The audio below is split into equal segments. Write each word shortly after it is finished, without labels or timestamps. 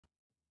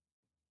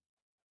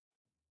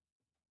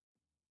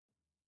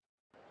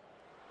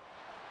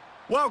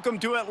Welcome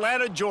to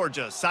Atlanta,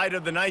 Georgia, site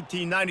of the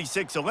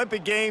 1996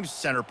 Olympic Games,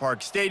 Center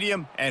Park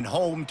Stadium, and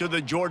home to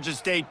the Georgia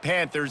State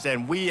Panthers,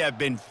 and we have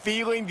been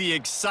feeling the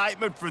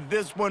excitement for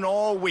this one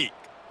all week.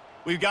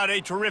 We've got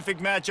a terrific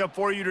matchup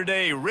for you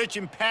today, rich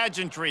in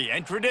pageantry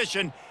and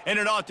tradition, and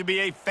it ought to be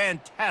a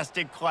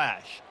fantastic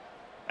clash.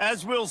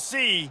 As we'll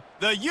see,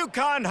 the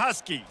UCONN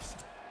Huskies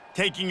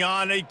taking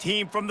on a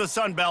team from the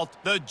Sun Belt,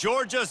 the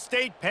Georgia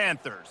State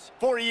Panthers.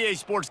 For EA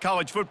Sports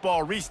College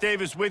Football, Reese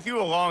Davis with you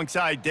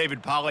alongside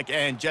David Pollack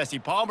and Jesse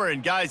Palmer.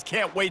 And guys,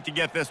 can't wait to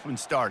get this one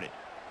started.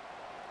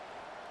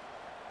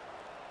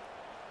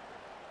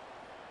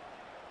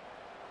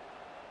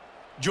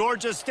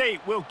 Georgia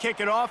State will kick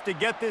it off to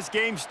get this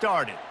game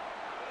started.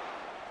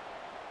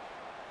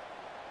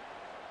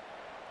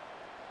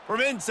 From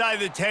inside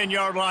the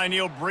 10-yard line,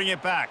 he'll bring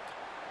it back.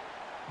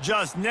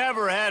 Just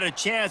never had a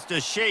chance to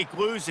shake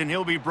loose, and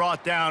he'll be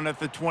brought down at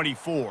the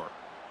 24.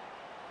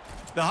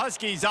 The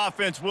Huskies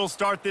offense will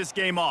start this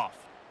game off.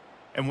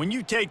 And when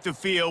you take the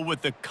field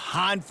with the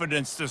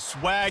confidence, the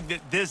swag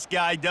that this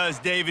guy does,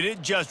 David,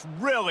 it just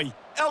really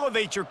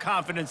elevates your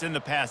confidence in the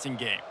passing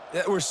game.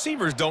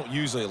 Receivers don't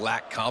usually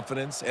lack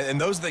confidence, and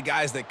those are the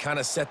guys that kind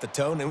of set the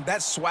tone, and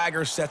that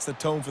swagger sets the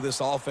tone for this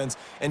offense.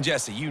 And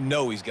Jesse, you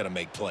know he's going to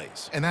make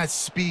plays. And that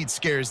speed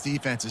scares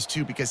defenses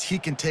too, because he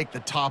can take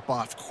the top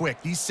off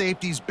quick. These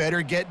safeties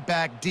better get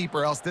back deep,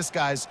 or else this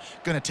guy's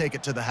going to take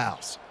it to the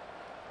house.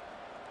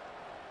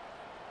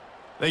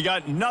 They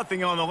got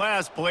nothing on the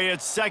last play.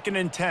 It's 2nd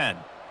and 10.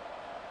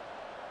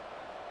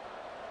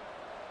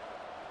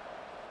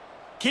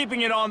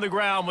 Keeping it on the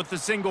ground with the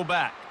single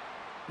back.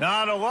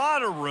 Not a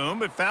lot of room,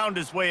 but found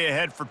his way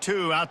ahead for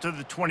 2 out to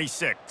the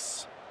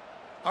 26.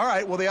 All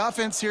right, well, the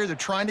offense here, they're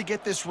trying to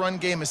get this run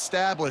game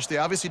established. They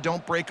obviously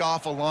don't break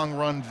off a long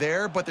run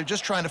there, but they're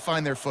just trying to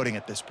find their footing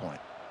at this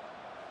point.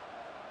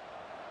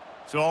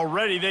 So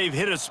already they've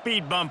hit a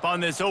speed bump on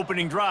this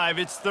opening drive.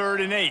 It's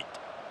 3rd and 8.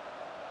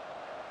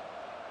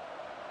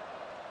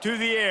 To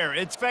the air,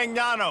 it's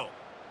Fagnano.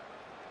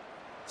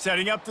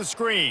 Setting up the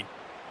screen.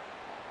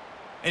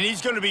 And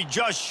he's going to be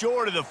just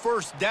short of the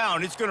first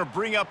down. It's going to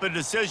bring up a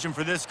decision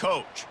for this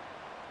coach.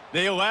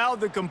 They allowed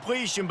the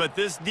completion, but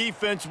this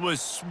defense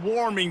was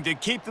swarming to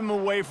keep them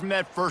away from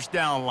that first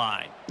down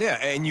line. Yeah,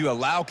 and you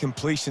allow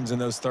completions in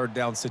those 3rd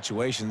down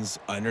situations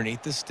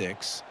underneath the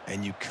sticks,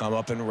 and you come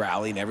up and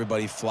rally, and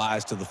everybody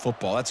flies to the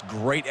football. That's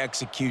great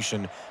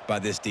execution by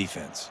this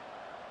defense.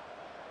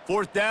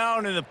 4th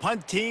down, and the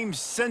punt team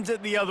sends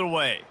it the other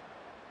way.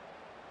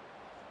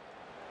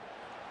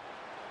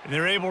 And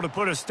they're able to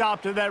put a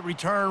stop to that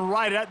return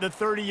right at the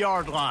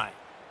 30-yard line.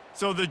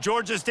 So the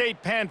Georgia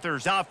State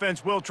Panthers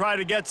offense will try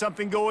to get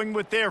something going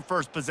with their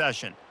first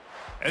possession.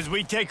 As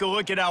we take a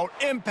look at our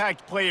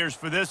impact players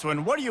for this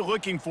one, what are you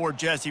looking for,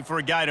 Jesse, for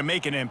a guy to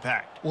make an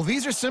impact? Well,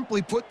 these are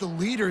simply put the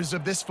leaders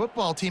of this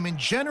football team, and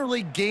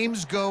generally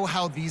games go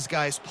how these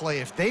guys play.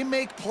 If they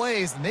make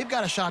plays, then they've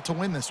got a shot to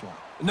win this one.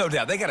 No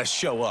doubt, they got to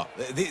show up.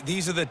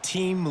 These are the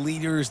team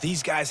leaders.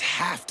 These guys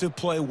have to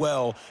play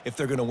well if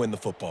they're going to win the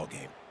football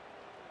game.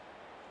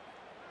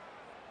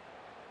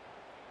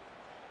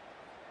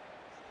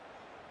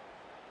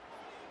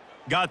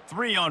 Got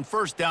 3 on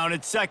 1st down.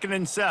 It's 2nd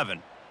and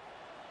 7.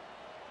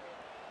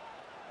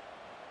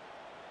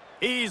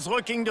 He's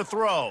looking to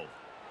throw.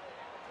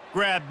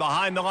 Grabbed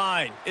behind the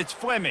line. It's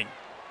Fleming.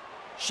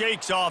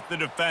 Shakes off the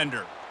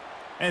defender.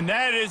 And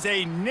that is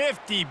a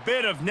nifty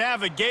bit of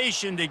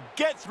navigation to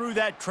get through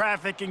that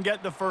traffic and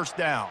get the first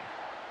down.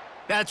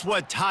 That's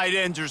what tight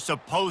ends are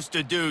supposed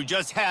to do.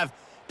 Just have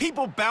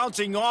people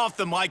bouncing off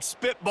them like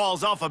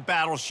spitballs off a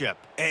battleship.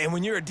 And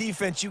when you're a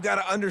defense, you got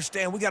to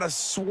understand we got to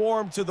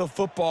swarm to the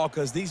football,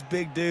 because these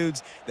big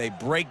dudes, they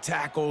break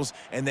tackles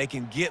and they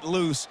can get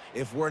loose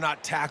if we're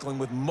not tackling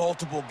with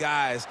multiple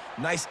guys.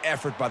 Nice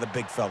effort by the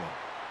big fella.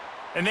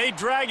 And they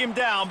drag him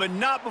down, but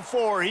not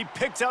before he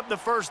picks up the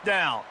first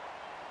down.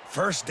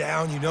 First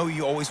down, you know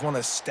you always want to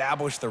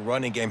establish the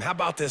running game. How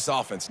about this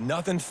offense?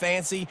 Nothing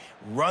fancy.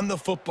 Run the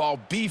football,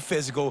 be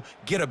physical,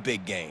 get a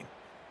big gain.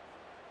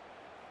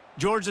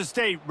 Georgia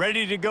State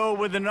ready to go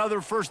with another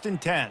 1st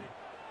and 10.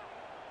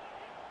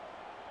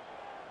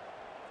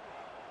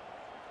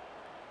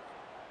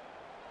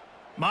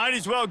 Might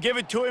as well give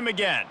it to him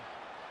again.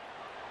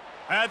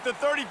 At the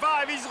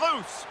 35, he's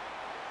loose.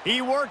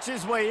 He works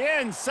his way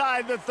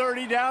inside the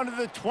 30 down to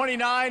the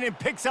 29 and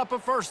picks up a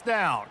first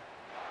down.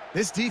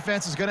 This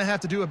defense is going to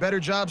have to do a better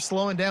job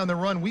slowing down the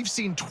run. We've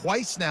seen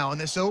twice now in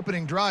this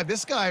opening drive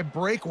this guy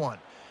break one.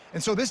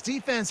 And so this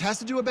defense has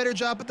to do a better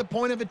job at the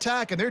point of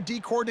attack, and their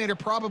D coordinator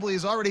probably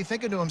is already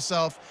thinking to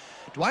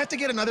himself, do I have to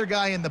get another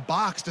guy in the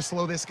box to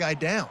slow this guy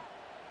down?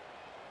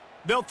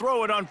 They'll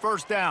throw it on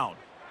 1st down.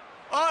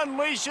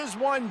 Unleashes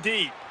one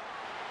deep.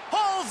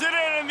 Pulls it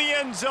in the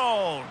end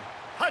zone.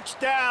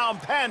 Touchdown,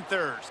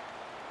 Panthers.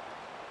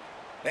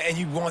 And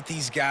you want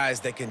these guys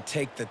that can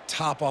take the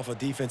top off of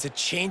defense. It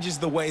changes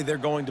the way they're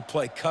going to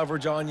play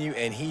coverage on you,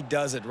 and he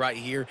does it right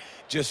here.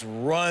 Just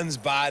runs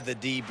by the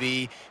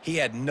DB. He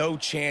had no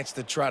chance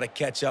to try to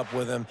catch up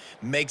with him,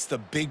 makes the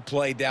big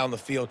play down the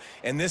field.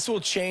 And this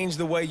will change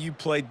the way you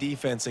play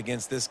defense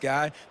against this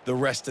guy the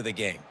rest of the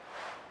game.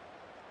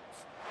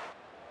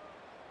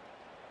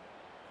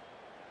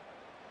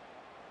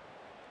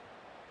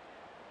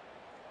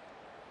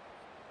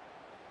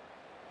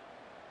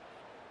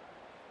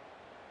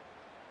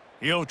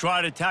 He'll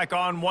try to tack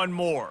on one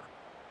more.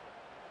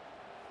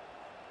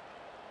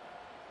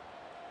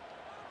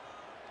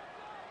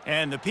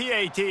 And the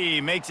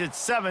PAT makes it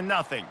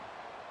 7-0.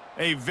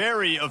 A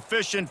very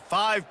efficient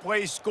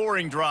 5-play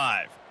scoring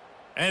drive.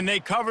 And they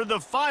cover the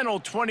final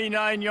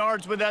 29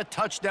 yards with that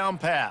touchdown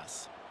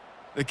pass.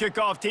 The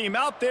kickoff team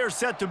out there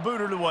set to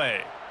boot it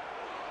away.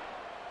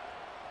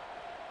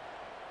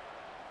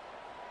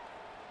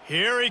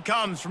 Here he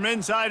comes from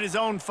inside his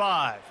own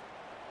 5.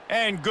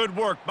 And good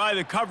work by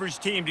the coverage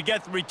team to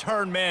get the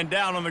return man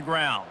down on the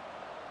ground.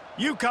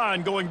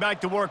 UConn going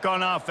back to work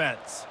on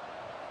offense.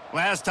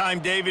 Last time,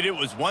 David, it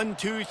was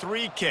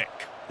 1-2-3 kick.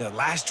 The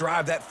last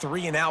drive, that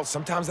 3 and out,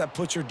 sometimes that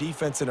puts your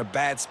defense in a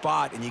bad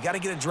spot, and you got to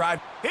get a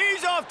drive.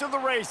 He's off to the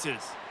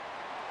races.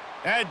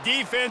 That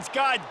defense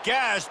got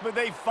gashed, but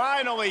they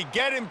finally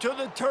get him to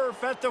the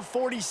turf at the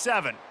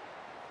 47.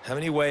 How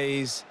many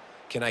ways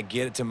can I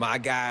get it to my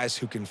guys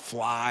who can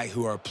fly,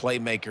 who are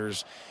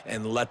playmakers,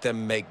 and let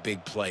them make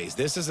big plays?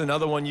 This is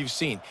another one you've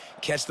seen.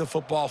 Catch the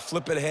football,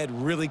 flip it ahead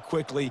really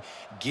quickly,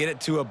 get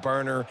it to a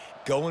burner,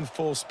 going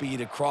full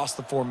speed across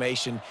the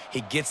formation.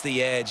 He gets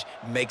the edge,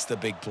 makes the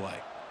big play.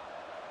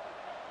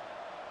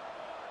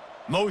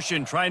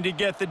 Motion trying to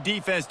get the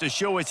defense to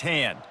show his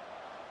hand.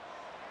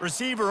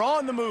 Receiver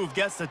on the move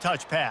gets the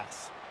touch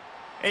pass.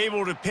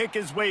 Able to pick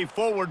his way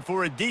forward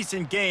for a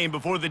decent gain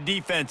before the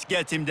defense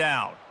gets him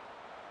down.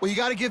 Well, you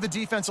got to give the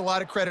defense a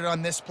lot of credit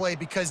on this play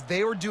because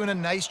they were doing a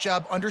nice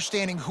job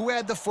understanding who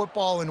had the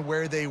football and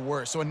where they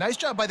were. So a nice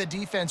job by the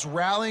defense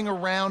rallying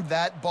around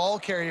that ball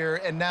carrier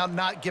and now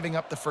not giving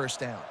up the first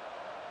down.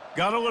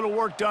 Got a little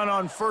work done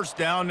on first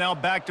down, now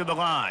back to the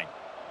line.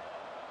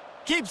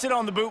 Keeps it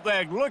on the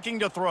bootleg, looking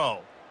to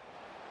throw.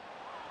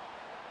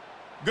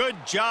 Good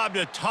job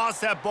to toss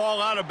that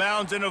ball out of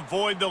bounds and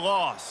avoid the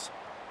loss.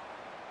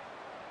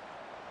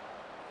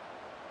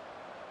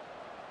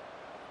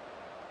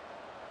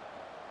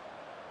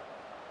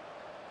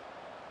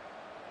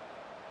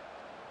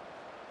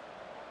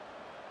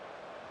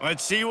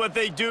 Let's see what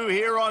they do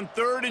here on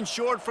 3rd and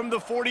short from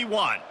the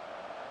 41.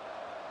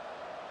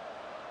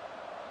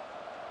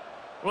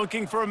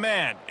 Looking for a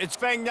man. It's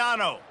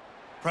Fagnano.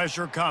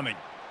 Pressure coming.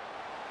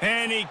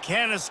 And he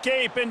can't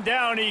escape, and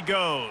down he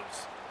goes.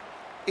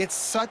 It's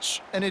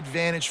such an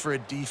advantage for a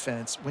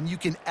defense when you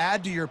can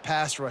add to your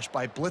pass rush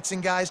by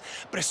blitzing guys,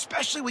 but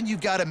especially when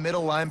you've got a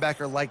middle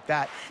linebacker like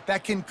that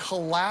can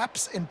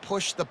collapse and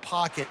push the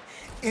pocket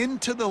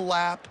into the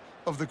lap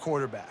of the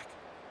quarterback.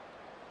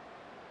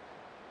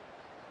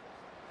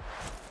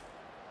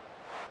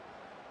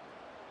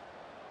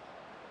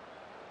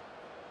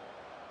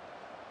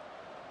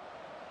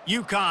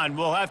 UConn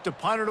will have to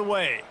punt it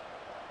away.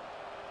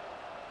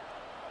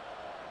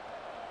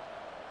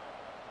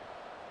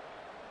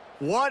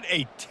 What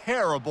a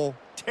terrible,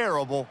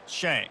 terrible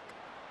shank.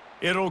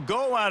 It'll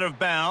go out of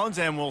bounds,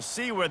 and we'll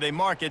see where they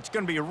mark it. It's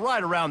going to be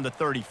right around the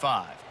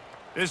 35.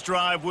 This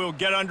drive will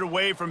get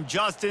underway from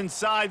just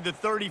inside the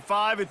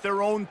 35 at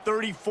their own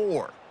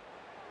 34.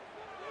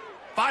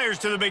 Fires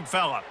to the big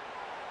fella.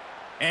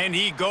 And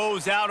he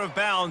goes out of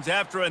bounds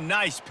after a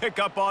nice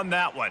pickup on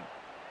that one.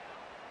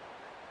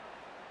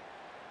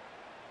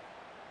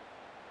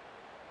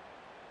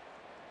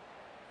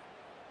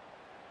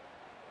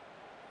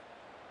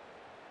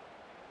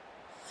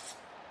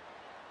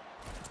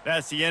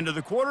 That's the end of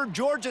the quarter.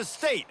 Georgia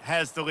State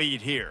has the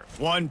lead here.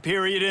 1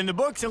 period in the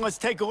books, and let's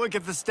take a look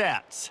at the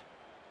stats.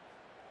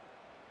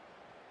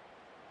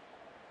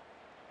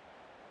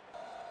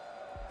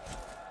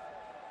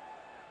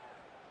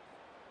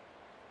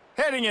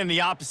 Heading in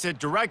the opposite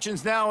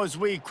directions now as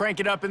we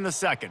crank it up in the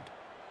second.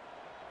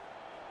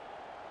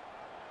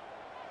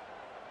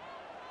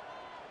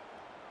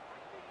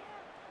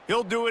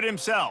 He'll do it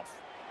himself.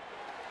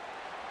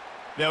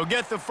 They'll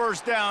get the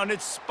first down.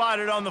 It's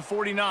spotted on the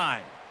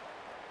 49.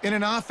 In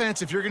an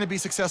offense, if you're going to be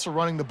successful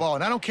running the ball,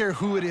 and I don't care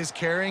who it is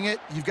carrying it,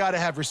 you've got to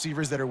have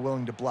receivers that are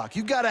willing to block.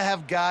 You've got to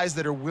have guys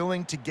that are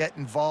willing to get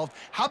involved.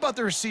 How about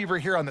the receiver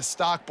here on the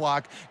stock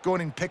block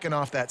going and picking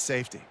off that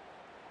safety?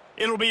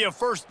 It'll be a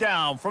first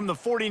down from the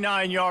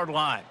 49-yard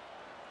line.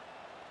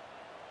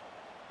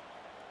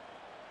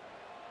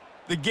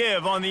 The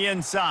give on the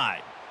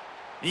inside.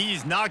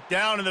 He's knocked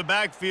down in the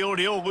backfield.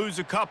 He'll lose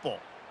a couple.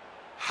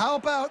 How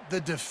about the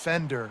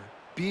defender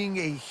being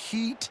a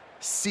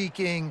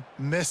heat-seeking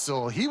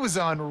missile? He was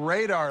on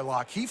radar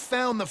lock. He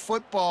found the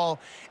football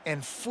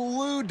and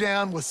flew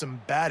down with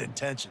some bad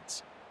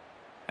intentions.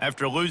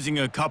 After losing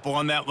a couple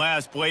on that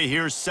last play,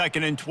 here's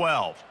 2nd and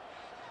 12.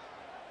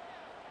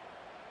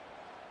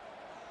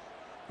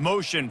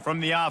 Motion from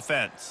the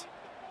offense.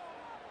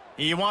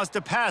 He wants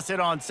to pass it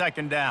on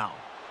second down.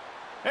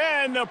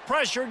 And the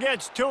pressure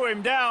gets to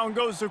him. Down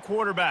goes the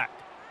quarterback.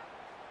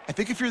 I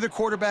think if you're the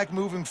quarterback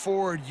moving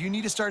forward, you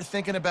need to start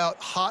thinking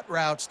about hot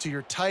routes to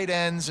your tight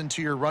ends and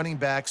to your running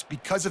backs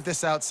because of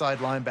this outside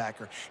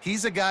linebacker.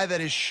 He's a guy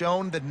that has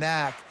shown the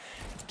knack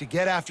to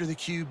get after the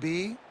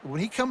QB. When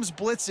he comes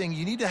blitzing,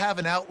 you need to have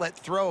an outlet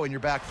throw in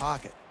your back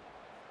pocket.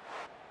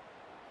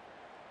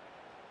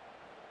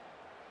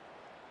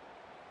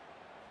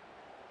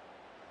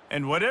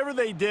 And whatever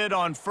they did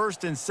on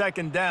first and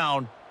second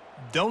down,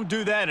 don't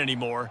do that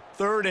anymore.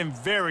 Third and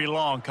very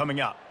long coming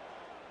up.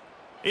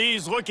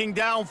 He's looking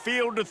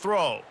downfield to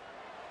throw.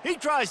 He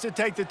tries to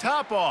take the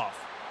top off.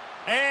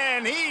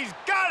 And he's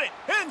got it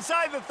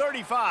inside the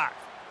 35.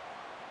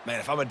 Man,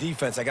 if I'm a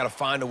defense, I got to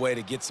find a way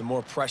to get some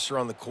more pressure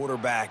on the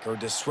quarterback or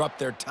disrupt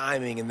their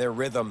timing and their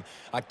rhythm.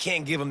 I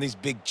can't give them these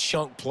big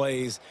chunk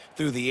plays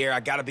through the air.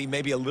 I got to be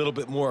maybe a little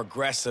bit more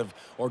aggressive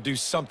or do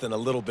something a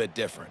little bit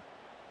different.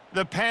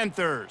 The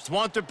Panthers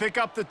want to pick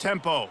up the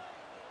tempo.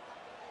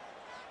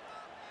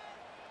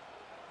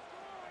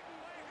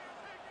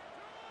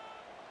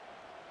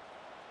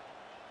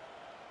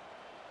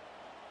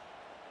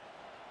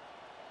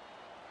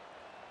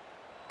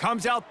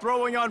 Comes out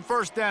throwing on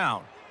first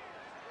down.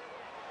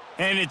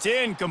 And it's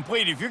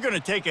incomplete. If you're going to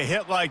take a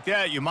hit like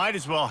that, you might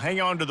as well hang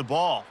on to the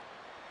ball.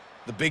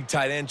 The big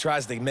tight end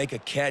tries to make a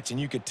catch, and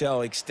you could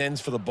tell he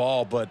extends for the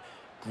ball, but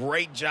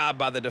great job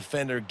by the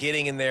defender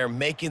getting in there,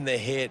 making the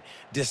hit,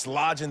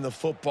 dislodging the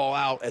football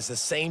out at the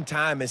same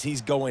time as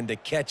he's going to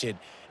catch it,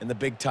 and the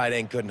big tight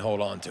end couldn't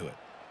hold on to it.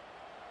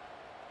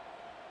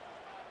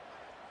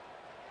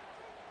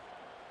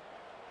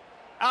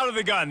 Out of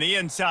the gun, the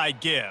inside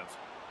give.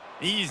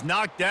 He's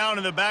knocked down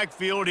in the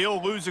backfield.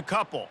 He'll lose a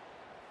couple.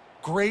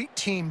 Great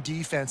team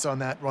defense on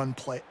that run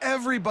play.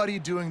 Everybody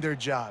doing their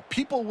job.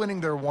 People winning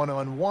their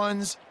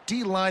one-on-ones,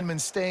 D linemen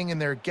staying in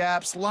their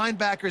gaps,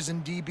 linebackers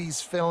and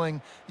DBs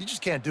filling. You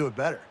just can't do it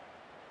better.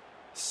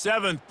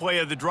 Seventh play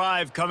of the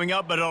drive coming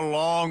up, but a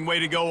long way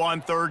to go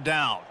on third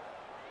down.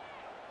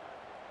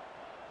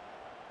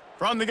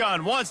 From the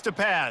gun, wants to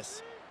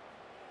pass.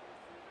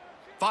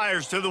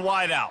 Fires to the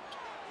wideout.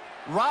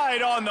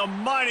 Right on the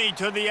money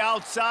to the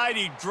outside.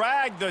 He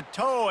dragged the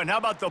toe, and how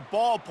about the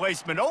ball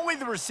placement? Only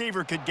the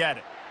receiver could get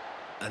it.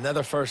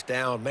 Another first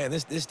down. Man,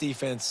 this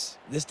defense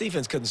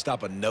couldn't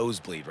stop a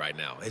nosebleed right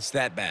now. It's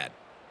that bad.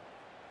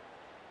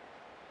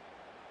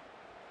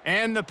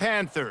 And the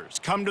Panthers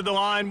come to the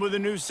line with a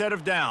new set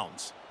of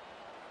downs.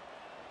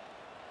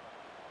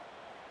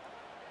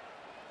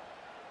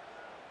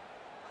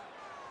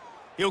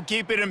 He'll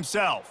keep it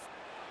himself.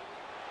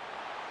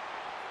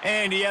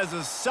 And he has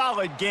a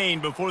solid gain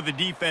before the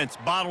defense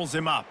bottles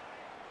him up.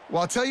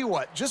 Well, I'll tell you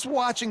what, just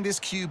watching this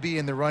QB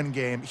in the run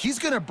game, he's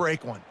going to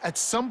break one. At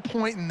some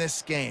point in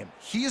this game,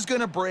 he is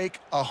going to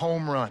break a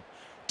home run.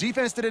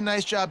 Defense did a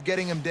nice job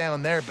getting him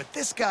down there, but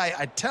this guy,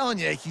 I'm telling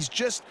you, he's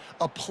just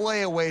a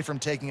play away from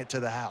taking it to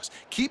the house.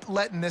 Keep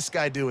letting this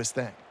guy do his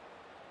thing.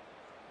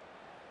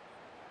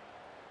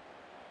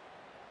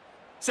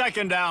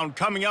 Second down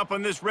coming up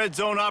on this red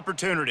zone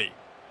opportunity.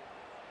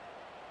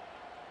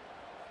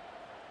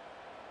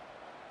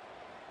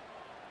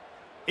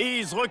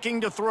 He's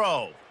looking to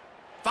throw.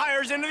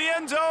 Fires into the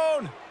end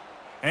zone.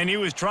 And he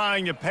was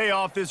trying to pay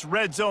off this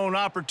red zone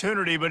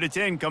opportunity, but it's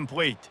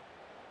incomplete.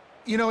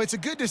 You know, it's a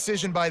good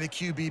decision by the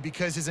QB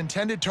because his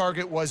intended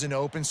target wasn't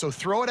open, so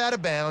throw it out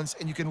of bounds,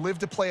 and you can live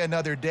to play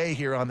another day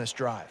here on this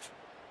drive.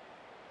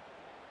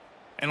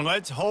 And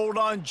let's hold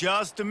on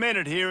just a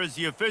minute here as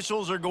the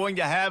officials are going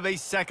to have a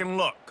second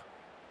look.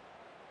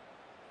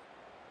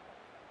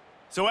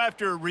 So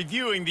after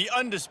reviewing the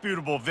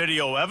undisputable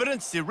video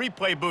evidence, the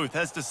replay booth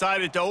has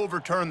decided to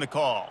overturn the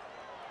call.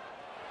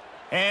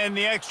 And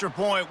the extra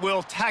point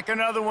will tack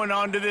another one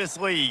onto this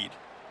lead.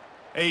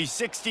 A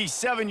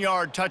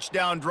 67-yard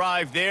touchdown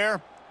drive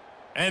there,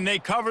 and they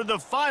cover the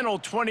final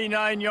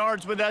 29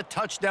 yards with that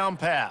touchdown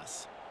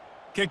pass.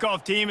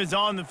 Kickoff team is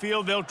on the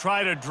field. They'll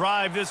try to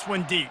drive this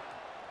one deep.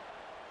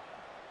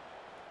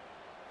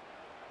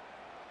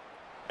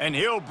 And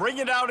he'll bring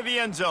it out of the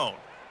end zone.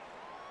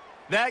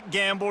 That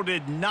gamble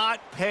did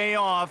not pay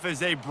off as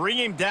they bring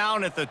him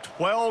down at the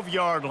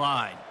 12-yard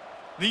line.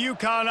 The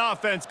UConn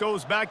offense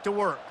goes back to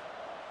work.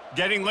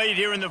 Getting late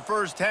here in the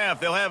first half,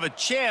 they'll have a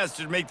chance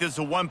to make this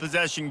a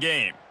one-possession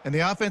game. And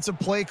the offensive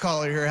play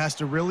caller here has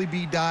to really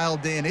be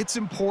dialed in. It's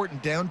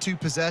important, down 2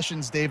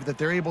 possessions, David, that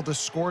they're able to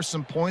score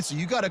some points. So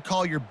you got to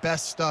call your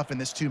best stuff in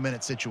this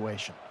 2-minute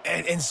situation.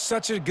 And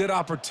such a good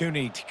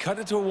opportunity to cut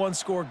it to a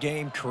one-score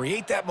game,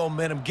 create that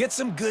momentum, get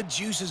some good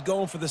juices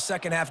going for the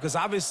second half, because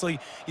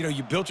obviously, you know,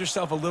 you built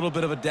yourself a little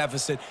bit of a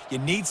deficit. You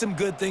need some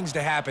good things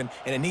to happen,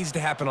 and it needs to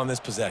happen on this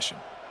possession.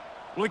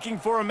 Looking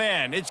for a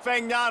man. It's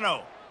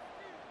Fagnano.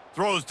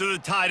 Throws to the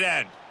tight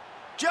end.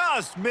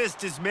 Just missed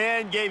his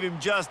man, gave him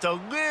just a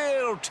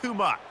little too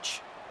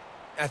much.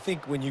 I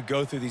think when you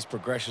go through these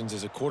progressions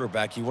as a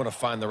quarterback, you want to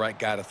find the right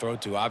guy to throw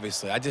to,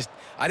 obviously. I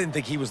didn't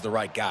think he was the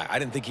right guy. I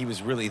didn't think he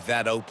was really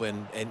that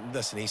open. And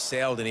listen, he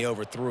sailed and he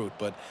overthrew it,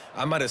 but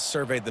I might have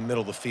surveyed the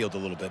middle of the field a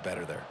little bit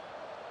better there.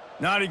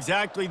 Not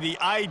exactly the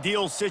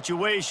ideal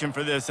situation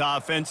for this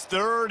offense.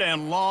 3rd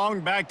and long,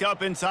 backed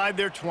up inside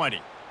their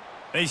 20.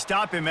 They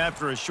stop him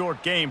after a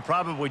short game,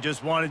 probably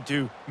just wanted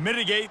to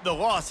mitigate the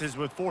losses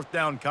with 4th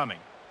down coming.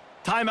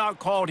 Timeout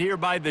called here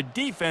by the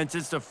defense.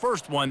 It's the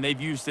first one they've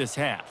used this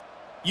half.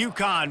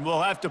 UConn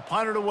will have to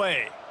punt it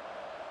away.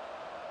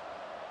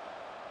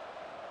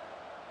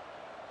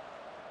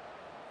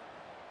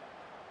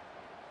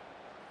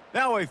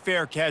 Now a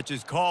fair catch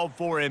is called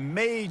for and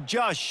made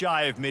just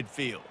shy of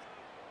midfield.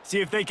 See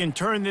if they can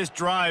turn this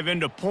drive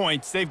into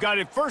points. They've got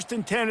it 1st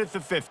and 10 at the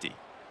 50.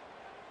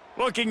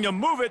 Looking to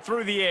move it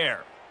through the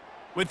air.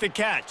 With the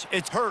catch,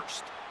 it's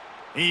Hurst.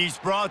 He's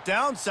brought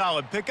down.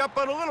 Solid pickup,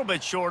 but a little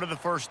bit short of the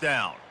 1st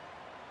down.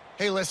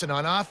 Hey, listen,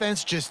 on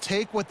offense, just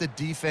take what the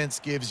defense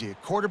gives you.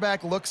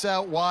 Quarterback looks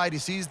out wide. He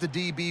sees the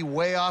DB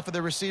way off of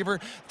the receiver.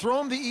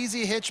 Throw him the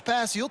easy hitch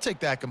pass. You'll take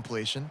that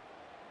completion.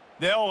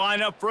 They'll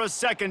line up for a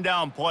 2nd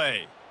down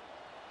play.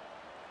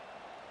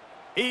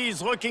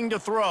 He's looking to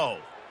throw.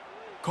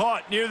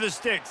 Caught near the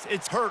sticks.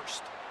 It's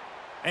Hurst.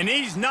 And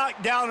he's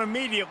knocked down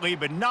immediately,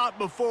 but not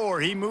before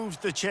he moves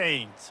the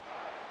chains.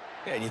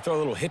 Yeah, and you throw a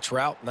little hitch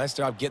route. Nice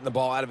job getting the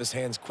ball out of his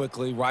hands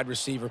quickly. Wide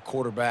receiver,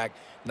 quarterback.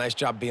 Nice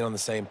job being on the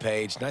same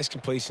page. Nice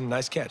completion,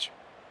 nice catch.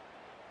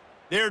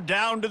 They're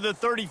down to the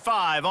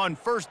 35 on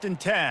 1st and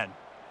 10.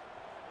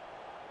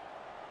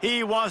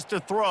 He wants to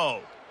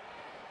throw.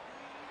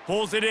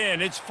 Pulls it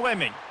in. It's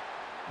Fleming.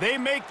 They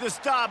make the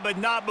stop, but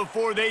not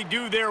before they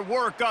do their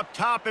work up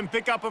top and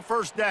pick up a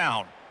 1st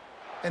down.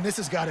 And this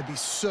has got to be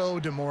so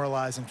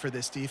demoralizing for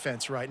this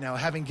defense right now.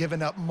 Having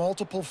given up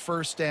multiple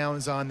 1st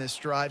downs on this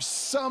drive,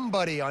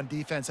 somebody on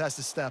defense has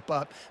to step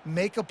up,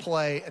 make a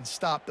play, and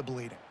stop the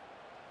bleeding.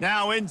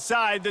 Now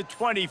inside the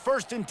 20,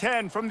 1st and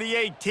 10 from the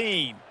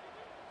 18.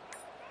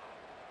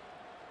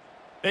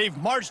 They've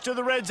marched to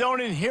the red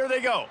zone, and here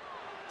they go.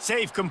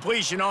 Safe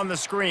completion on the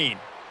screen.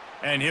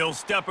 And he'll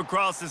step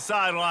across the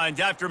sidelines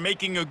after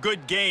making a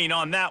good gain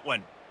on that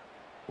one.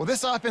 Well,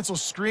 this offense will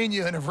screen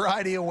you in a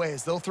variety of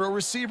ways. They'll throw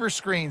receiver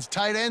screens,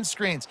 tight end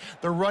screens.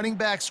 The running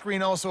back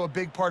screen also a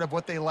big part of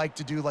what they like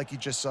to do, like you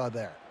just saw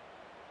there.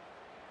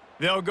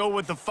 They'll go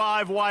with the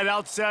 5 wide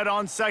out set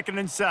on 2nd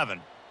and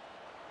 7.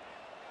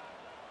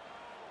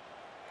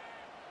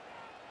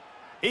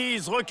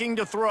 He's looking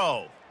to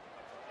throw.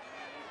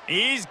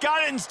 He's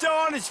got it and still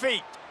on his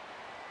feet.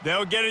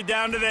 They'll get it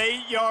down to the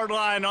 8-yard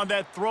line on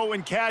that throw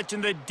and catch,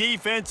 and the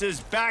defense is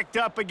backed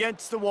up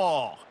against the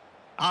wall.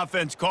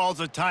 Offense calls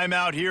a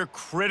timeout here.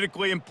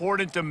 Critically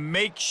important to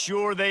make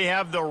sure they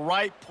have the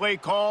right play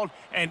called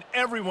and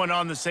everyone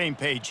on the same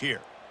page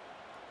here.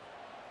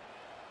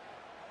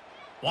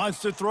 Wants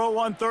to throw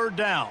on 3rd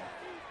down.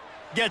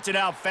 Gets it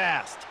out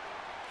fast.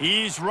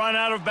 He's run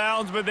out of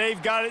bounds, but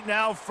they've got it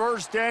now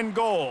 1st and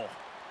goal.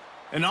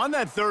 And on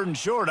that 3rd and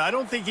short, I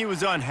don't think he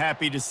was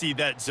unhappy to see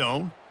that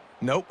zone.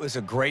 Nope, it's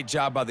a great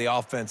job by the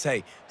offense.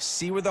 Hey,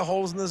 see where the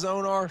holes in the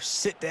zone are?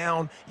 Sit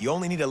down. You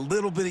only need a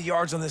little bit of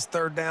yards on this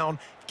 3rd down.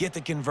 Get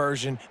the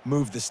conversion,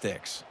 move the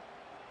sticks.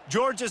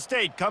 Georgia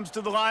State comes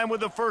to the line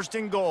with a 1st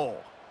and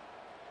goal.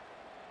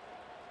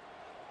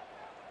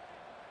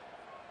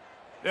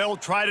 They'll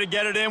try to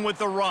get it in with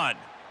the run.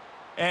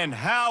 And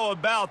how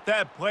about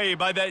that play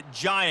by that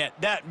giant,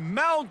 that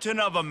mountain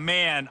of a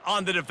man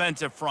on the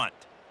defensive front?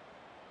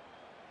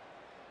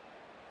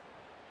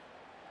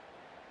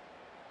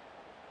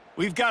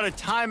 We've got a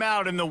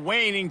timeout in the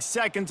waning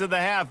seconds of the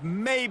half,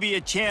 maybe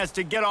a chance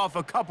to get off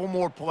a couple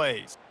more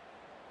plays.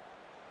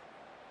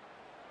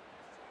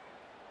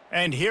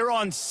 And here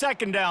on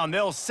 2nd down,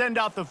 they'll send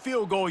out the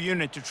field goal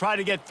unit to try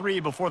to get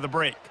 3 before the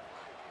break.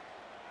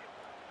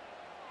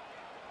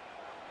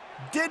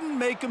 Didn't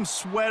make them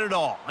sweat at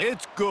all.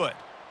 It's good.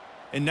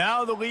 And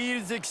now the lead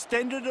is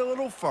extended a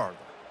little further.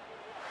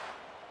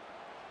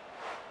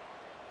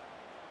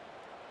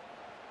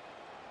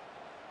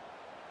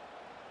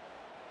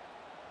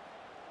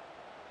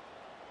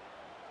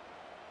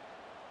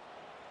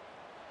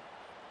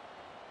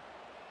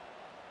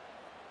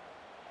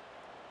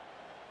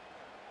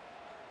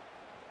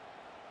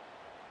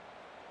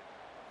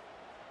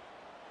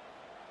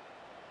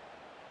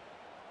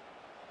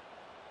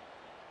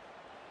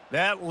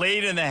 That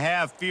late in the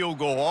half field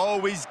goal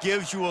always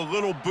gives you a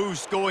little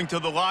boost going to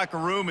the locker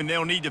room, and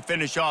they'll need to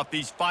finish off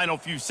these final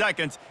few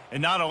seconds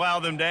and not allow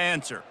them to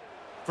answer.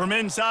 From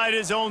inside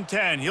his own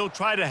 10, he'll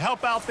try to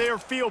help out their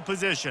field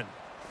position.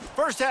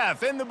 First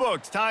half in the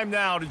books. Time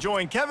now to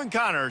join Kevin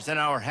Connors in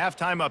our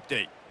halftime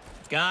update.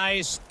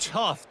 Guys,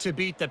 tough to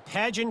beat the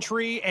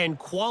pageantry and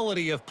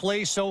quality of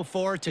play so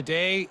far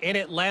today in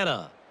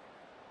Atlanta.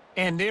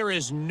 And there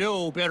is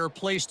no better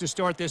place to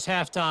start this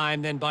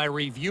halftime than by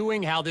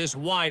reviewing how this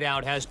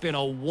wideout has been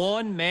a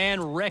one-man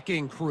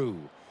wrecking crew.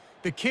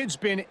 The kid's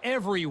been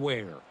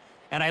everywhere,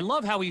 and I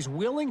love how he's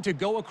willing to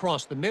go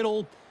across the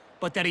middle,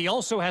 but that he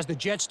also has the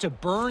jets to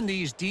burn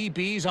these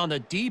DBs on the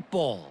deep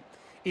ball.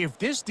 If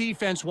this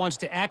defense wants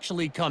to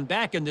actually come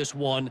back in this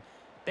one,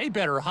 they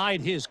better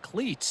hide his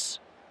cleats.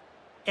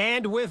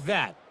 And with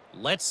that,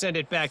 let's send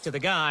it back to the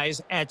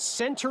guys at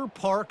Center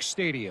Park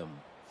Stadium.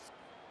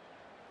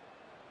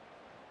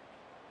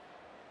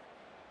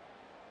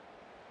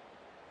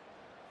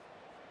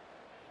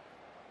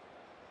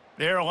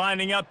 They're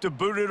lining up to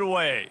boot it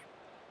away.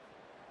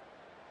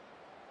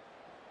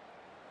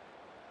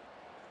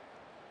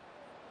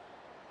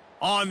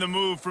 On the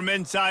move from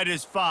inside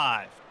his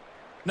 5.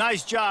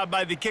 Nice job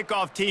by the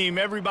kickoff team.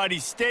 Everybody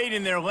stayed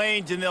in their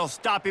lanes, and they'll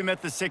stop him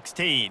at the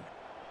 16.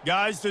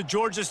 Guys, the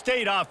Georgia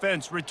State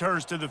offense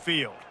returns to the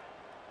field.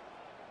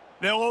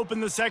 They'll open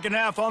the second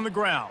half on the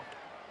ground.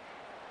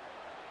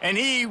 And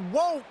he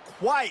won't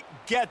quite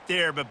get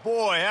there, but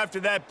boy, after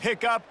that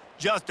pickup,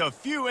 just a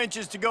few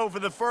inches to go for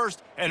the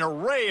first, an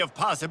array of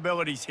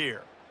possibilities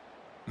here.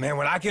 Man,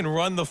 when I can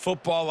run the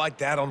football like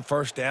that on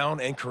first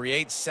down and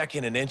create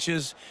second and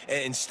inches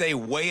and stay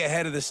way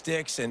ahead of the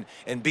sticks and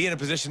be in a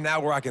position now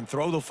where I can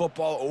throw the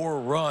football or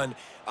run,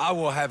 I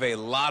will have a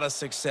lot of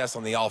success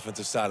on the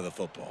offensive side of the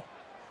football.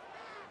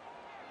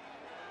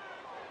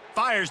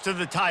 Fires to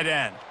the tight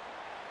end.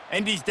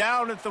 And he's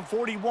down at the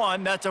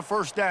 41. That's a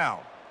first down.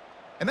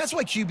 And that's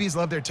why QBs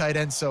love their tight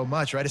ends so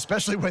much, right?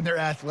 Especially when they're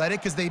athletic,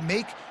 because they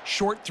make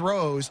short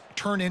throws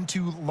turn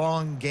into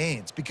long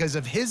gains. Because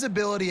of his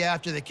ability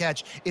after the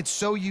catch, it's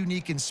so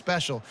unique and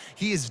special.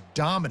 He is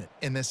dominant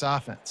in this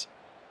offense.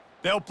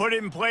 They'll put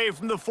it in play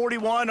from the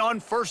 41 on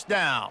first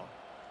down.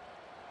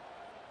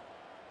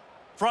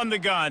 From the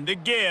gun, the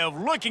give,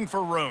 looking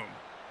for room.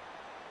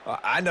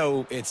 I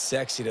know it's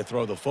sexy to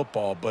throw the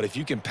football, but if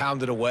you can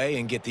pound it away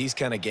and get these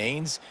kind of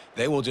gains,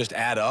 they will just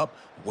add up,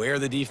 wear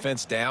the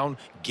defense down,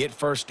 get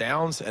first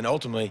downs, and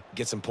ultimately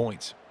get some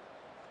points.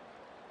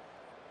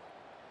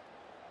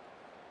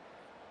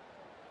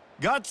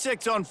 Got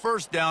 6 on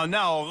first down.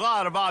 Now a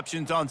lot of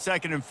options on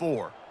 2nd and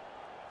 4.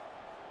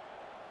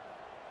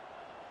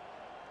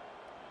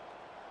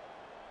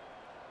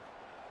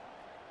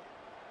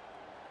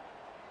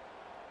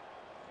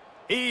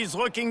 He's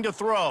looking to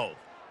throw.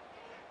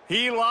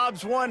 He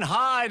lobs one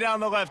high down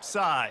the left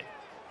side.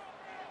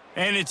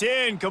 And it's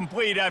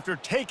incomplete after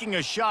taking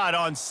a shot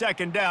on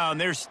 2nd down.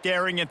 They're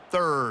staring at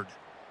 3rd.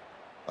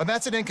 And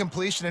that's an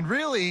incompletion and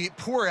really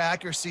poor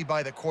accuracy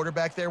by the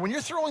quarterback there. When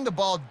you're throwing the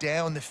ball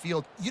down the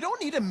field, you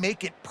don't need to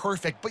make it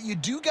perfect, but you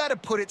do got to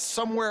put it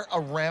somewhere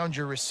around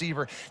your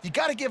receiver. You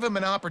got to give him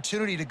an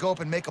opportunity to go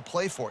up and make a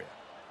play for you.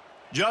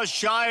 Just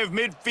shy of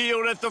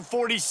midfield at the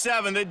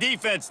 47. The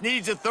defense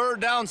needs a 3rd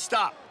down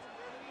stop.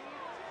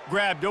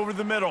 Grabbed over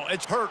the middle.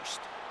 It's Hurst.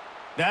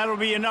 That'll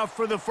be enough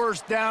for the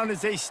first down as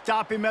they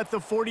stop him at the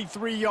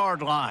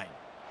 43-yard line.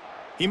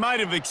 He might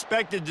have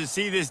expected to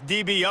see this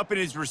DB up in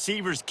his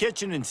receiver's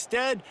kitchen.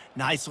 Instead,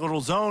 nice little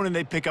zone, and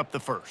they pick up the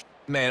first.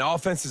 Man,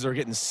 offenses are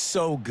getting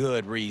so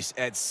good, Reese,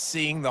 at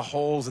seeing the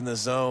holes in the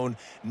zone,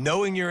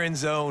 knowing you're in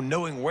zone,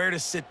 knowing where to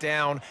sit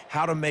down,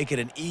 how to make it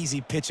an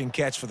easy pitch and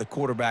catch for the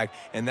quarterback,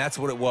 and that's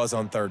what it was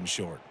on 3rd and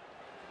short.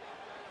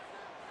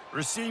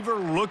 Receiver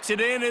looks it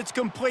in. It's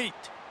complete.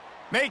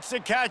 Makes the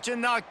catch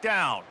and knocked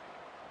down.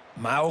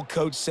 My old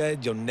coach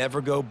said you'll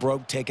never go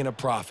broke taking a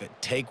profit.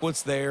 Take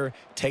what's there,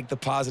 take the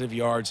positive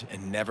yards,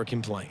 and never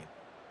complain.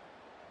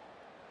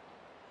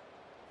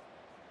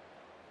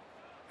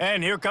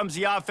 And here comes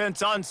the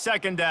offense on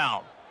 2nd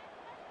down.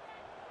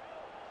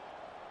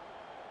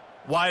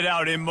 Wide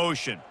out in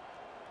motion.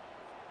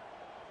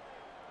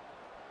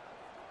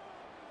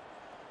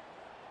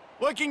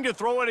 Looking to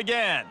throw it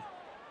again.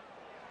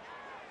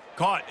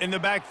 Caught in the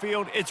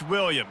backfield, it's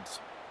Williams.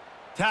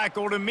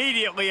 Tackled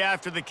immediately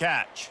after the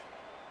catch.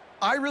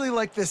 I really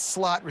like this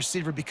slot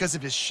receiver because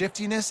of his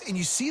shiftiness, and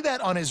you see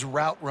that on his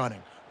route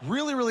running.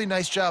 Really, really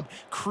nice job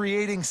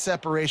creating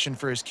separation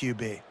for his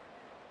QB.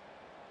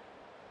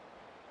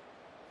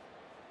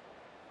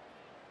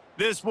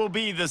 This will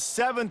be the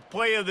 7th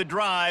play of the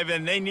drive,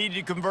 and they need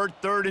to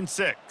convert 3rd and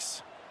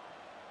 6.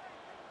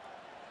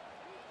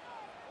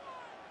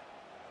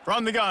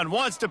 From the gun,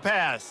 wants to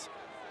pass.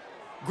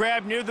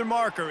 Grab near the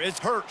marker, it's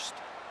Hurst.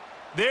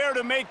 There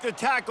to make the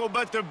tackle,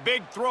 but the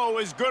big throw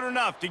is good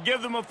enough to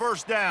give them a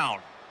first down.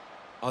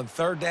 On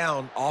 3rd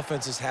down,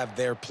 offenses have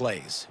their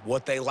plays,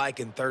 what they like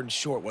in 3rd and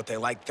short, what they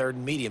like 3rd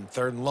and medium,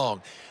 3rd and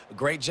long. A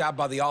great job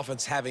by the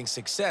offense having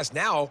success.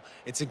 Now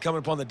it's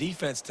incumbent upon the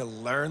defense to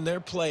learn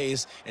their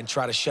plays and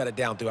try to shut it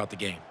down throughout the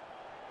game.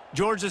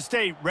 Georgia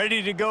State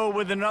ready to go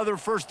with another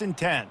 1st and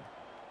 10.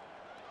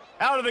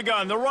 Out of the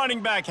gun, the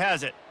running back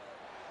has it.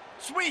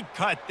 Sweet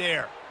cut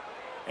there.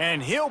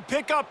 And he'll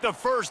pick up the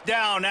first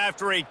down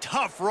after a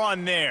tough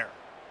run there.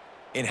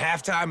 In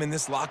halftime in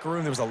this locker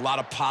room, there was a lot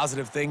of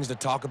positive things to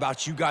talk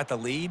about. You got the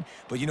lead,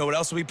 but you know what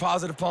else will be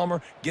positive,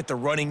 Palmer? Get the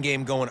running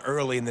game going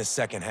early in this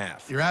second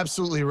half. You're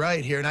absolutely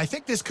right here, and I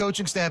think this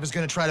coaching staff is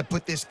going to try to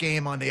put this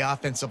game on the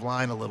offensive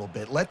line a little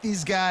bit. Let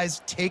these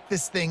guys take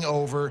this thing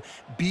over,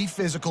 be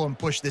physical, and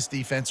push this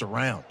defense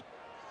around.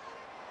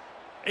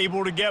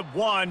 Able to get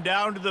one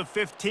down to the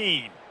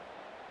 15.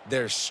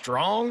 They're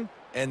strong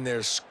and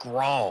they're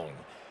strong.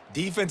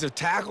 Defensive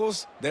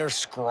tackles, they're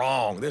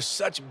strong. There's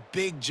such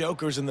big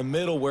jokers in the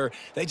middle where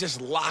they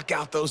just lock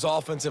out those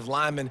offensive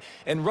linemen.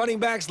 And running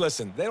backs,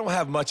 listen, they don't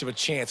have much of a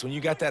chance. When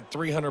you got that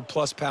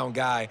 300-plus pound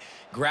guy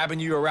grabbing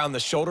you around the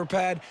shoulder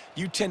pad,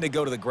 you tend to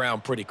go to the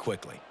ground pretty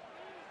quickly.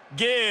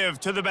 Give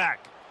to the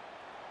back.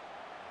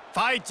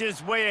 Fights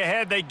his way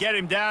ahead. They get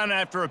him down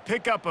after a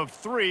pickup of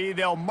 3.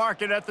 They'll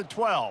mark it at the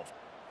 12.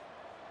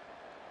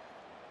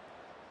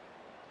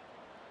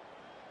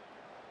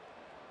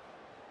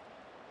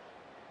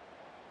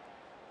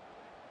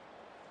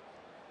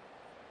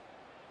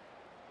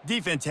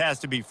 Defense has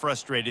to be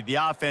frustrated. The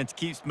offense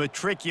keeps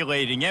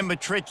matriculating and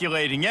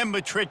matriculating and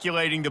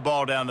matriculating the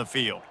ball down the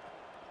field.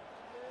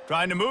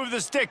 Trying to move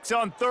the sticks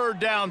on 3rd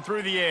down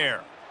through the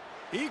air.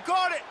 He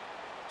caught it.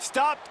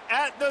 Stopped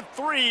at the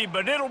 3,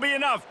 but it'll be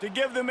enough to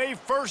give them a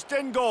 1st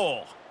and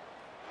goal.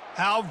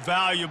 How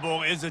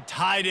valuable is a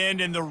tight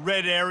end in the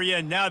red area?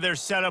 Now they're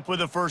set up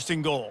with a 1st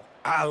and goal.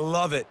 I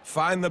love it.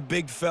 Find the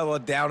big fella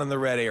down in the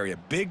red area.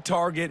 Big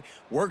target,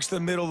 works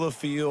the middle of the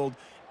field,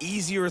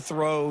 easier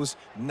throws.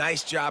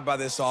 Nice job by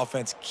this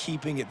offense,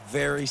 keeping it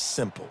very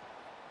simple.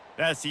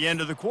 That's the end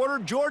of the quarter.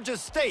 Georgia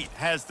State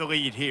has the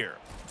lead here.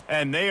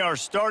 And they are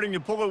starting to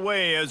pull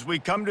away as we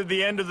come to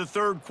the end of the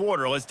 3rd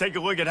quarter. Let's take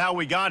a look at how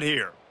we got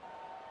here.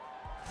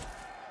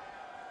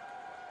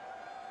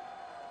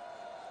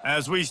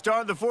 As we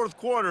start the 4th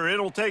quarter,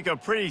 it'll take a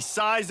pretty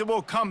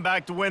sizable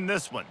comeback to win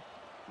this one.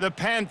 The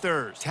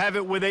Panthers have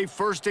it with a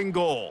 1st and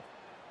goal.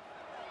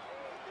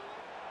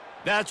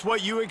 That's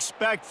what you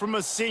expect from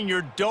a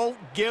senior. Don't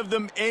give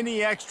them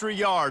any extra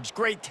yards.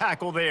 Great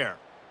tackle there.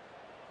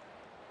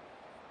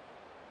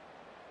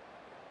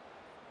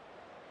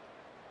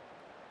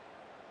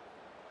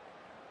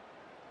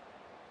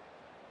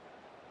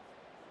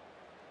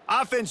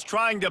 Offense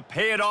trying to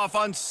pay it off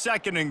on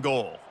 2nd and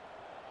goal.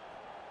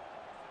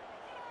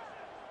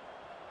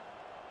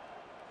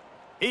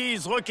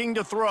 He's looking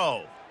to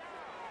throw.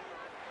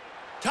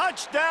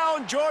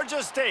 Touchdown,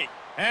 Georgia State.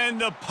 And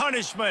the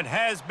punishment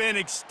has been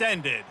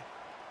extended.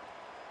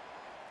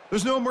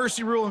 There's no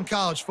mercy rule in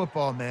college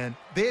football, man.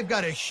 They've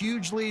got a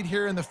huge lead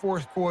here in the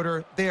 4th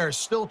quarter. They are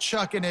still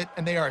chucking it,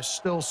 and they are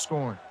still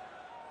scoring.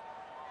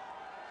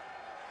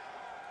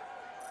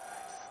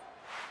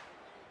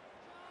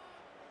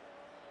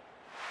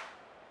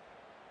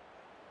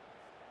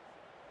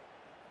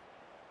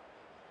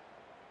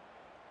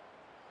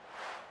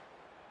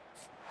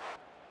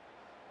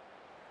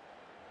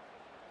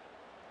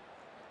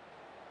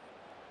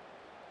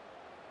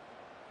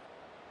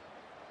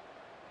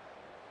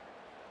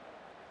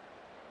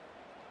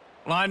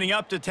 Lining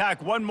up to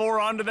tack one more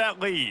onto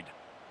that lead.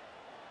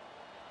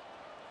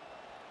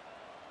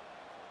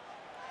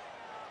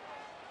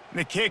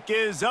 The kick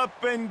is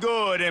up and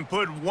good and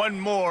put one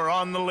more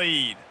on the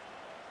lead.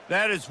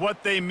 That is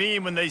what they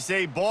mean when they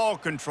say ball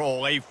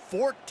control, a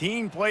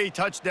 14-play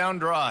touchdown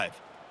drive.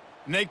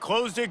 And they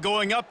closed it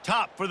going up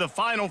top for the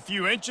final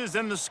few inches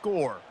and the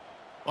score.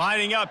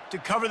 Lining up to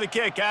cover the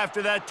kick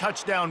after that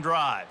touchdown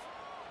drive.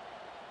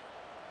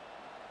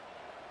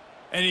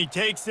 And he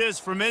takes this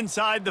from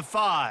inside the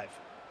 5.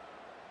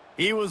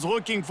 He was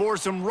looking for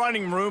some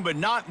running room, but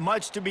not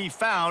much to be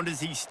found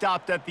as he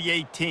stopped at the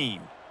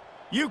 18.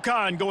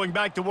 UCONN going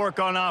back to work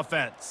on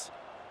offense.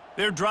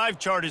 Their drive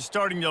chart is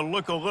starting to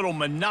look a little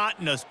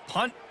monotonous.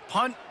 Punt,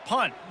 punt,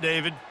 punt,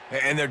 David.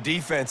 And their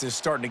defense is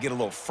starting to get a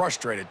little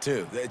frustrated,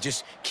 too. They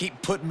just keep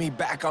putting me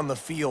back on the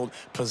field,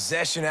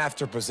 possession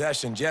after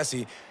possession.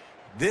 Jesse,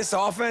 this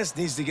offense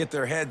needs to get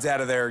their heads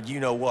out of their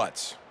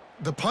you-know-whats.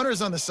 The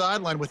punter's on the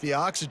sideline with the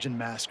oxygen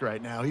mask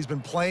right now. He's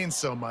been playing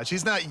so much.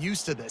 He's not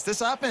used to this. This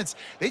offense,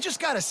 they just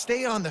got to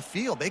stay on the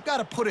field. They've got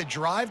to put a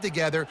drive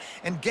together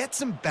and get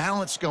some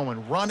balance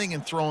going, running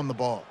and throwing the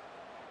ball.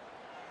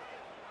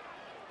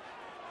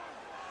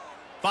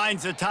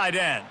 Finds a tight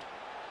end.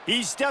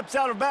 He steps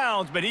out of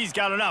bounds, but he's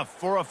got enough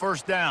for a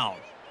 1st down.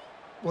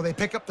 Well, they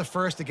pick up the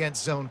 1st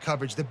against zone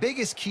coverage. The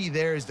biggest key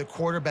there is the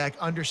quarterback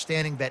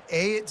understanding that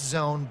A, it's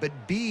zone, but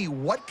B,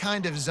 what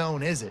kind of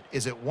zone is it?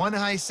 Is it 1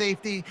 high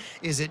safety?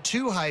 Is it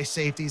 2 high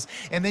safeties?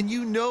 And then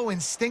you know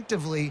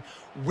instinctively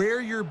where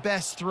your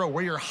best throw,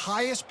 where your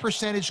highest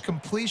percentage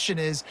completion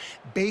is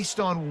based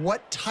on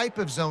what type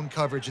of zone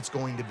coverage it's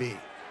going to be.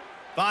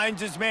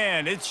 Finds his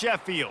man. It's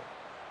Sheffield.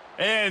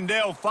 And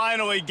they'll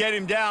finally get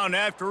him down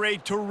after a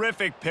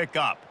terrific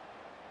pickup.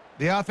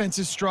 The offense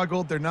has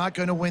struggled. They're not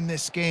going to win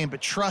this game, but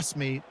trust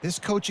me, this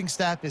coaching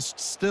staff is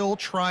still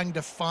trying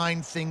to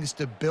find things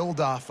to build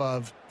off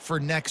of for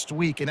next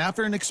week. And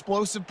after an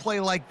explosive play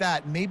like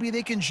that, maybe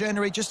they can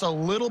generate just a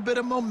little bit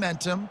of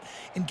momentum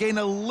and gain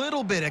a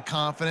little bit of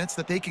confidence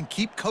that they can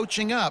keep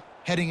coaching up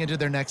heading into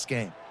their next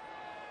game.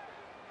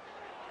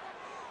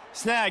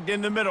 Snagged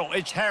in the middle.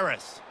 It's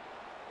Harris.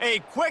 A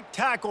quick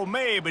tackle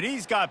made, but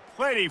he's got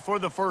plenty for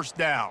the 1st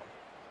down.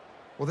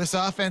 Well, this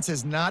offense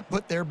has not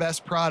put their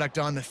best product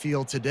on the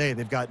field today.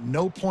 They've got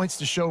no points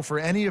to show for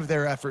any of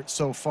their efforts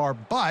so far,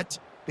 but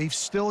they've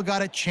still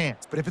got a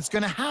chance. But if it's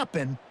going to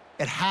happen,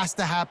 it has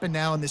to happen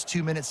now in this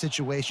 2-minute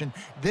situation.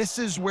 This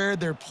is where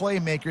their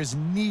playmakers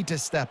need to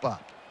step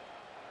up.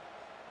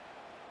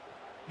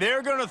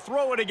 They're going to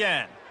throw it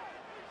again.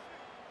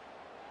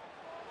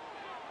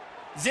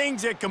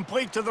 Zings it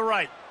complete to the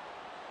right.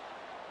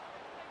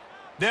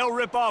 They'll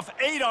rip off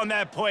 8 on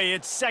that play.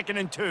 It's 2nd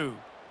and 2.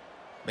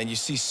 Man, you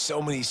see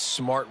so many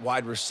smart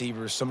wide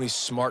receivers, so many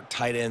smart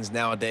tight ends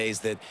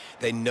nowadays that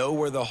they know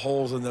where the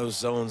holes in those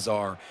zones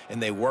are,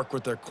 and they work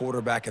with their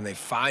quarterback, and they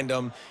find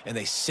them, and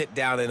they sit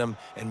down in them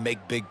and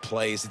make big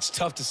plays. It's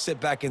tough to sit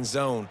back in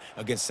zone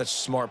against such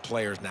smart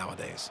players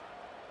nowadays.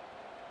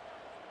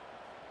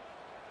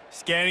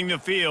 Scanning the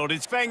field,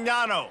 it's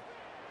Fagnano.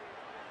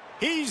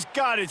 He's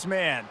got his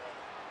man,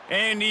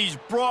 and he's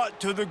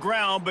brought to the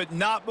ground, but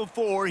not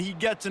before he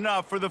gets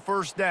enough for the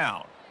first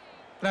down.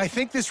 And I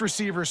think this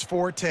receiver's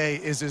forte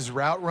is his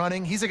route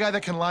running. He's a guy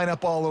that can line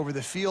up all over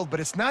the field, but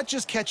it's not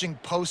just catching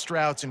post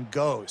routes and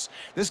goes.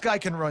 This guy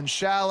can run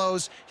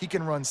shallows, he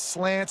can run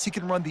slants, he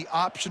can run the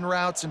option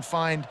routes and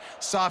find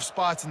soft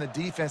spots in the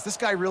defense. This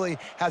guy really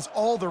has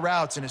all the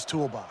routes in his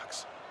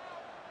toolbox.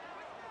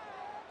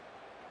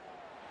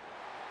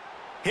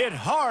 Hit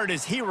hard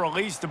as he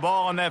released the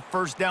ball on that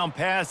first down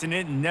pass, and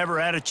it never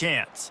had a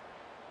chance.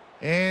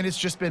 And it's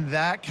just been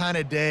that kind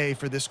of day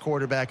for this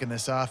quarterback and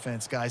this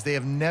offense, guys. They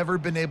have never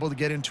been able to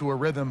get into a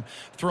rhythm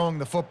throwing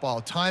the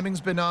football.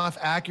 Timing's been off.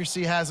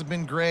 Accuracy hasn't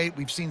been great.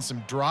 We've seen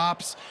some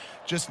drops,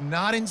 just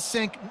not in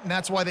sync. And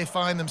that's why they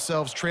find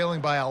themselves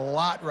trailing by a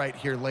lot right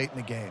here late in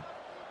the game.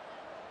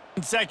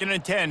 2nd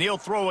and 10, he'll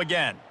throw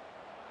again.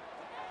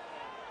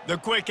 The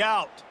quick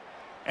out.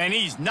 And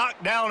he's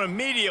knocked down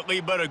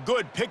immediately, but a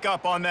good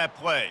pickup on that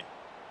play.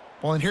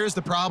 Well, and here's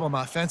the problem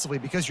offensively.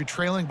 Because you're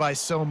trailing by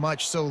so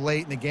much so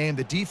late in the game,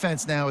 the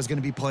defense now is going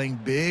to be playing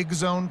big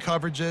zone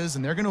coverages,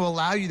 and they're going to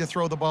allow you to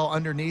throw the ball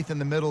underneath in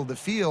the middle of the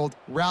field,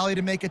 rally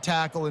to make a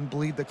tackle, and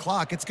bleed the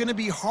clock. It's going to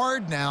be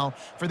hard now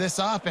for this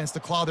offense to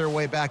claw their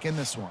way back in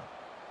this one.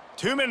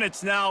 2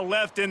 minutes now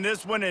left in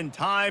this one, and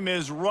time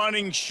is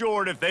running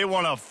short if they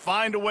want to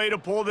find a way to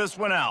pull this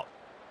one out.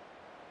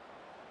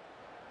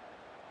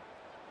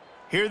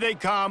 Here they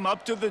come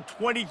up to the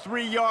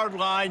 23-yard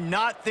line,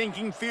 not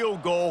thinking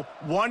field goal,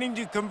 wanting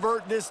to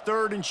convert this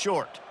 3rd and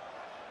short.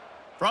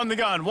 From the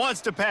gun,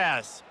 wants to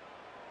pass.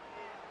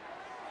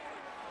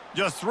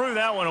 Just threw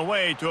that one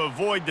away to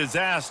avoid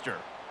disaster.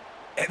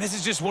 And this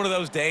is just one of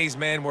those days,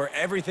 man, where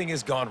everything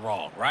has gone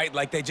wrong, right?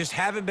 Like they just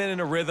haven't been in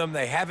a rhythm.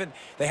 They haven't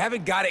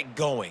got it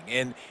going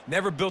and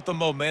never built the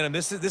momentum.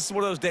 This is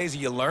one of those days that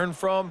you learn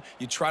from,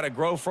 you try to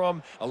grow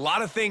from. A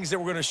lot of things that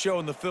we're going to show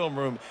in the film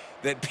room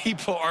that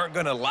people aren't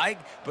going to like,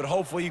 but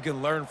hopefully you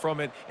can learn from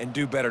it and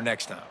do better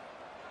next time.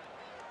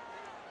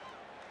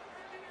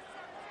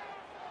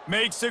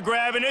 Makes the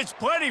grab, and it's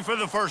plenty for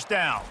the first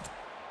down.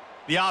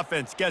 The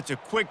offense gets a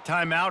quick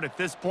timeout. At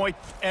this point,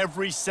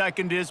 every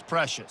second is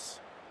precious.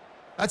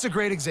 That's a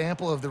great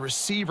example of the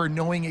receiver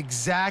knowing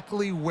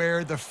exactly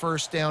where the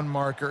first down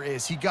marker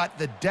is. He got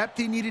the depth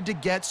he needed to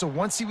get, so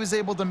once he was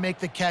able to make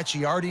the catch,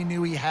 he already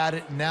knew he had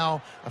it, and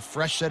now a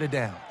fresh set of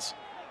downs.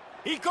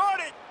 He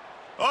caught it!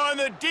 On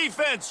the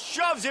defense,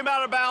 shoves him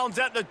out of bounds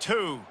at the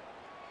 2.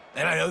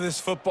 And I know this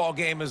football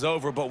game is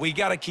over, but we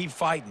got to keep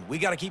fighting. We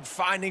got to keep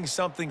finding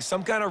something,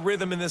 some kind of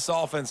rhythm in this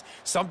offense,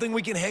 something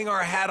we can hang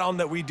our hat on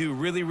that we do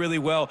really, really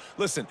well.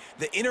 Listen,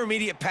 the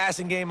intermediate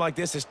passing game like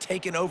this has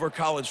taken over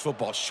college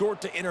football,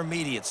 short to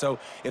intermediate. So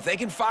if they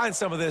can find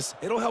some of this,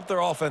 it'll help their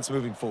offense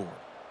moving forward.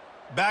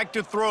 Back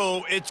to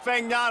throw, it's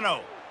Fagnano.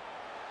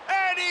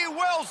 And he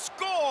will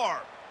score!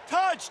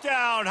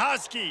 Touchdown,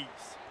 Huskies!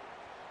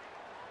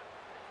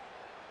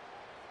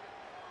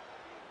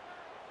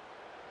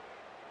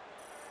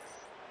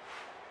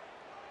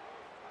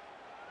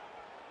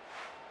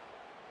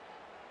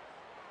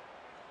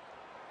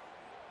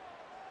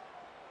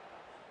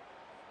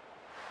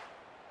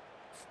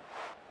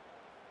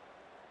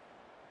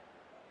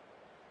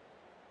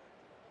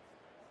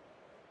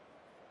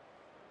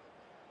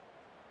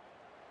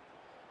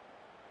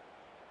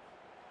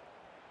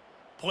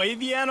 Play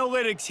the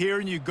analytics here,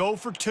 and you go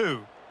for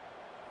 2.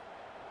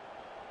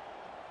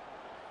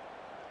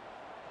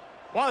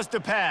 Wants to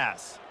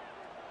pass.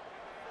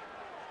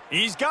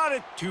 He's got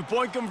it.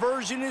 2-point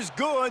conversion is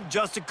good.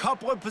 Just a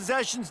couple of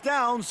possessions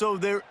down, so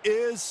there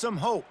is some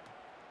hope.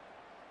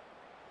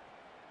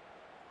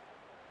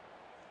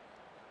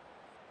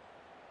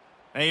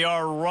 They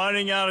are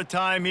running out of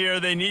time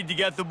here. They need to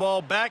get the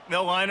ball back.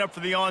 They'll line up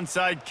for the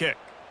onside kick.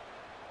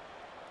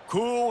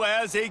 Cool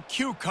as a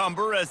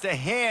cucumber as the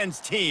hands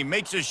team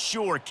makes a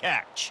sure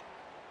catch.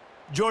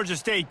 Georgia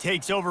State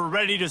takes over,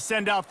 ready to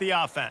send out the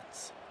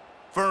offense.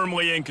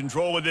 Firmly in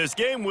control of this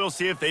game, we'll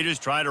see if they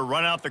just try to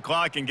run out the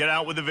clock and get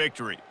out with a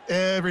victory.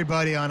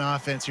 Everybody on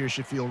offense here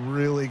should feel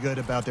really good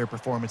about their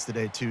performance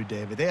today too,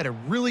 David. They had a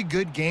really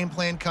good game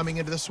plan coming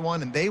into this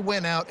one, and they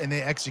went out and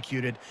they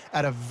executed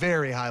at a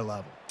very high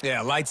level.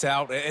 Yeah, lights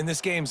out, and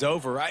this game's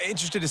over. I'm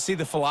interested to see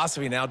the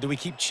philosophy now. Do we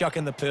keep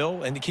chucking the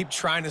pill and to keep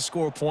trying to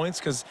score points?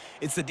 Because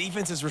it's the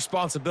defense's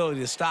responsibility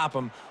to stop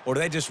them, or do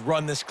they just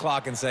run this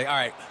clock and say, all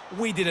right,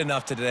 we did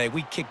enough today.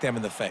 We kicked them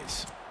in the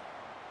face.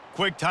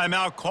 Quick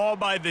timeout called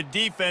by the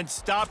defense,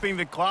 stopping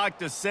the clock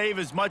to save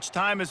as much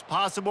time as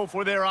possible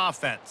for their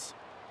offense.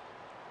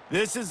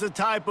 This is the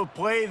type of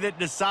play that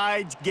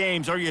decides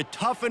games. Are you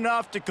tough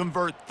enough to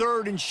convert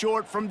 3rd and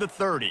short from the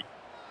 30?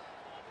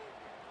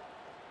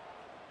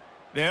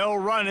 They'll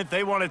run it.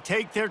 They want to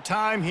take their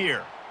time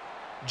here.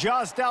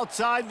 Just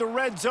outside the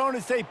red zone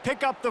as they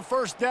pick up the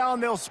first down.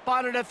 They'll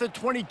spot it at the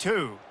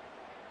 22.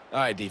 All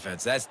right,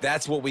 defense,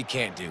 that's what we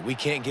can't do. We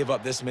can't give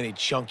up this many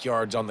chunk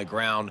yards on the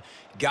ground.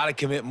 Got to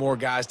commit more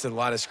guys to the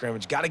line of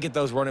scrimmage. Got to get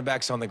those running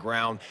backs on the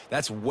ground.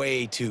 That's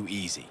way too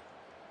easy.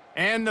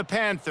 And the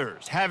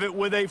Panthers have it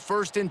with a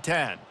 1st and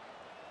 10.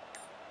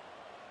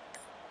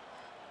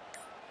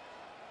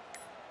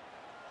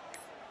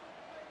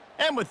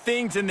 And with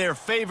things in their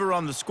favor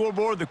on the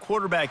scoreboard, the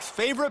quarterback's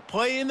favorite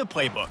play in the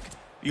playbook,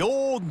 the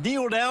old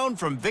kneel down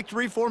from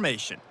victory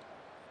formation.